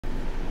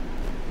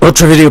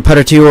Otro video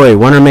para ti hoy.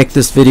 Want to make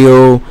this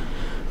video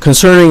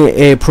concerning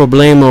a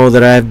problema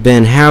that I've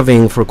been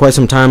having for quite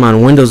some time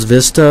on Windows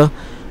Vista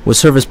with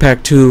Service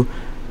Pack 2,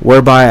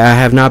 whereby I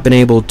have not been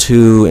able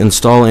to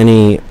install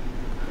any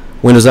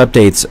Windows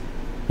updates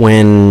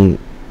when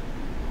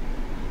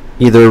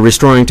either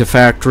restoring to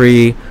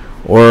factory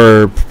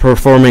or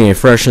performing a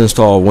fresh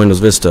install of Windows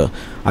Vista.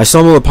 I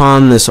stumbled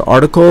upon this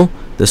article,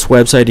 this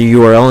website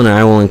URL, and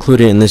I will include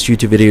it in this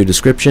YouTube video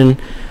description,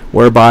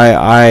 whereby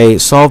I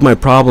solved my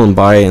problem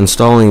by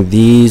installing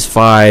these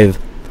 5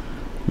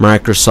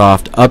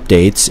 Microsoft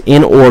updates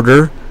in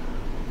order,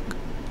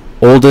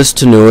 oldest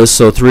to newest,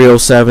 so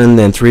 307,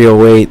 then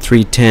 308,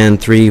 310,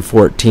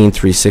 314,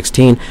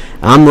 316.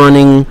 I'm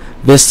running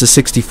Vista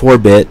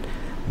 64-bit.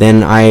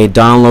 Then I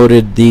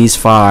downloaded these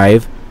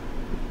 5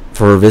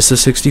 for Vista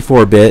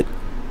 64-bit.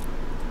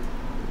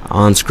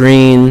 On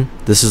screen,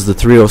 this is the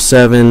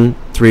 307,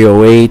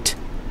 308,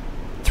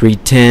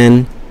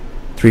 310,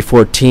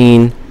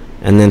 314,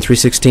 and then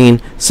 316.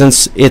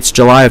 Since it's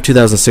July of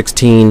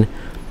 2016,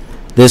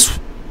 this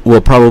will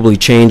probably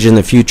change in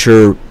the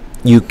future.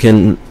 You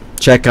can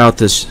check out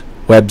this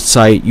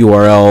website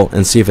URL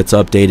and see if it's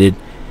updated.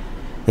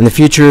 In the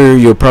future,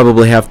 you'll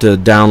probably have to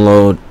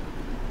download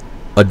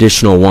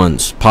additional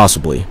ones,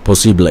 possibly.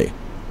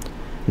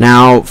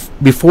 Now,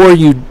 before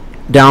you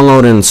download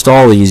and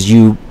install these,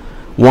 you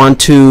want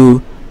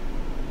to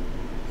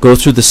go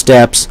through the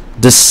steps.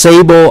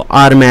 Disable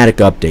automatic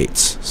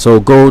updates. So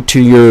go to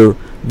your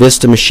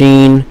Vista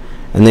machine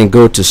and then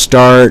go to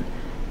Start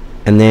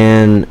and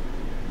then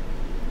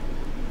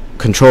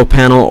Control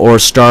Panel, or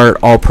Start,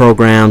 All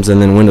Programs,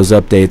 and then Windows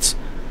Updates.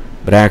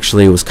 But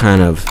actually it was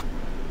kind of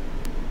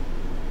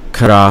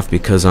cut off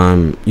because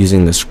I'm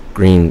using the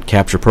screen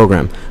capture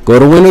program. Go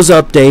to Windows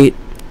Update,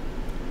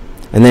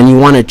 and then you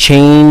want to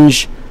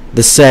change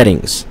the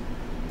settings.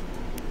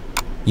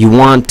 You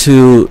want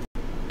to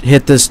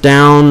hit this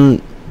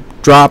down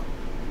drop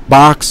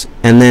box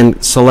and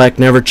then select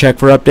Never Check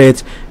for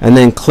Updates, and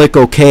then click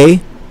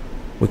OK.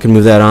 We can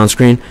move that on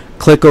screen.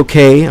 Click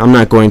OK. I'm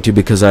not going to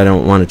because I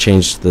don't want to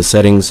change the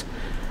settings.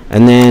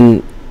 And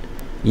then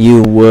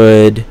you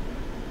would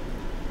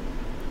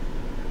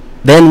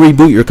then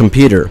reboot your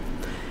computer.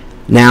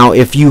 Now,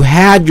 if you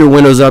had your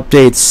Windows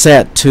updates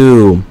set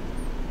to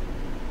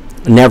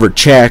Never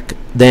Check,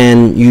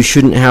 then you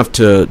shouldn't have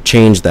to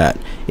change that.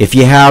 If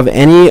you have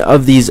any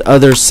of these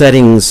other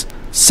settings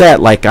set,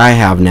 like I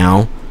have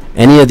now,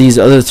 any of these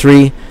other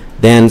 3,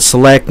 then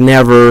select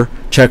Never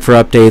Check for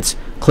Updates,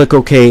 click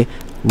OK,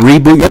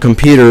 reboot your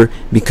computer,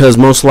 because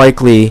most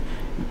likely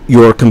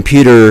your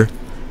computer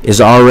is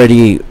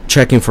already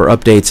checking for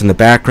updates in the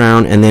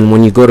background, and then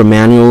when you go to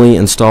manually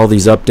install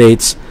these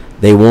updates,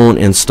 they won't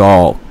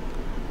install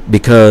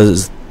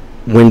because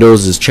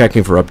Windows is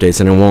checking for updates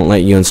and it won't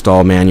let you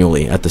install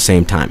manually at the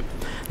same time.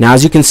 Now,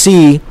 as you can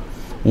see,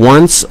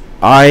 once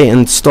I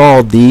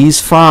installed these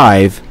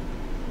 5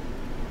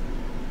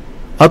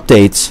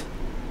 updates,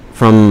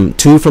 from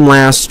 4 from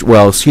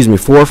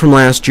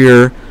last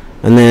year,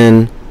 and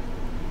then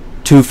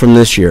 2 from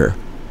this year.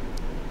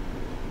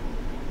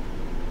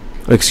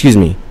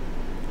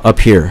 Up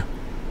here.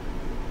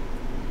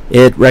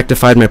 It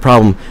rectified my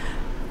problem.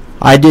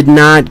 I did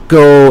not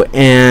go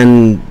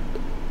and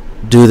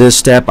do this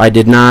step. I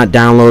did not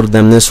download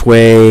them this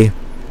way,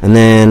 and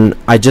then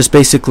I just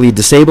basically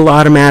disabled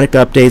automatic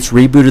updates,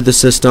 rebooted the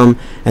system,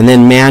 and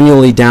then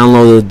manually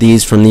downloaded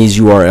these from these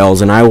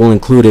URLs. And I will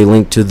include a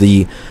link to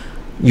the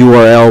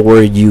URL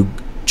where you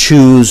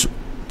choose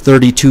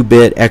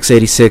 32-bit,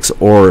 x86,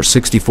 or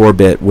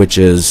 64-bit, which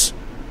is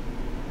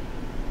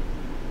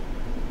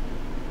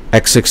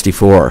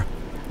x64.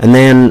 And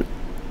then,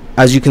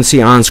 as you can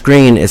see on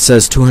screen, it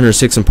says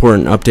 206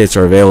 important updates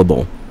are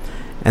available.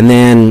 And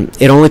then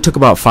it only took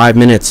about 5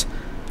 minutes.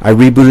 I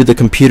rebooted the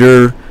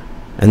computer,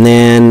 and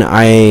then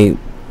I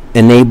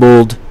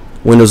enabled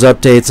Windows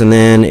updates, and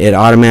then it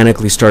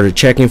automatically started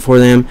checking for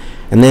them.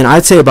 And then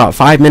I'd say about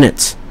 5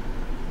 minutes,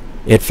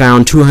 it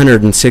found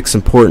 206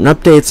 important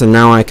updates, and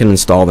now I can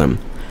install them.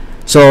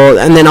 So,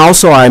 and then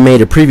also I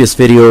made a previous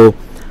video,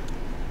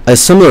 a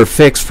similar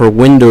fix for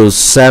Windows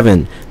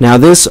 7. Now,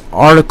 this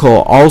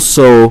article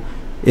also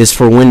is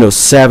for Windows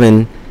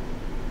 7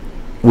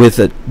 with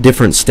a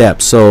different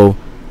steps. So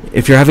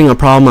if you're having a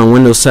problem on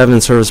Windows 7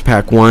 Service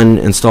Pack 1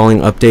 installing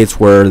updates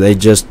where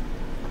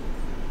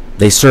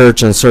they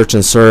search and search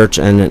and search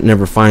and it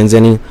never finds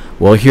any,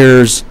 well,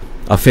 here's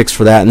a fix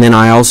for that. And then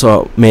I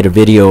also made a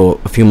video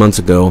a few months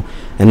ago,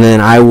 and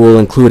then I will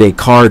include a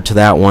card to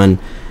that one.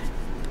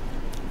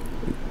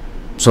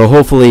 So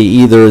hopefully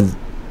either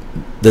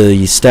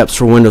the steps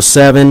for Windows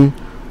 7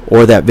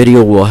 or that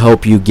video will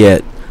help you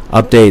get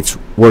updates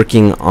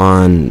working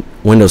on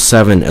Windows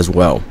 7 as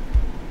well.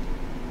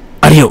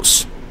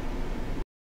 Adios.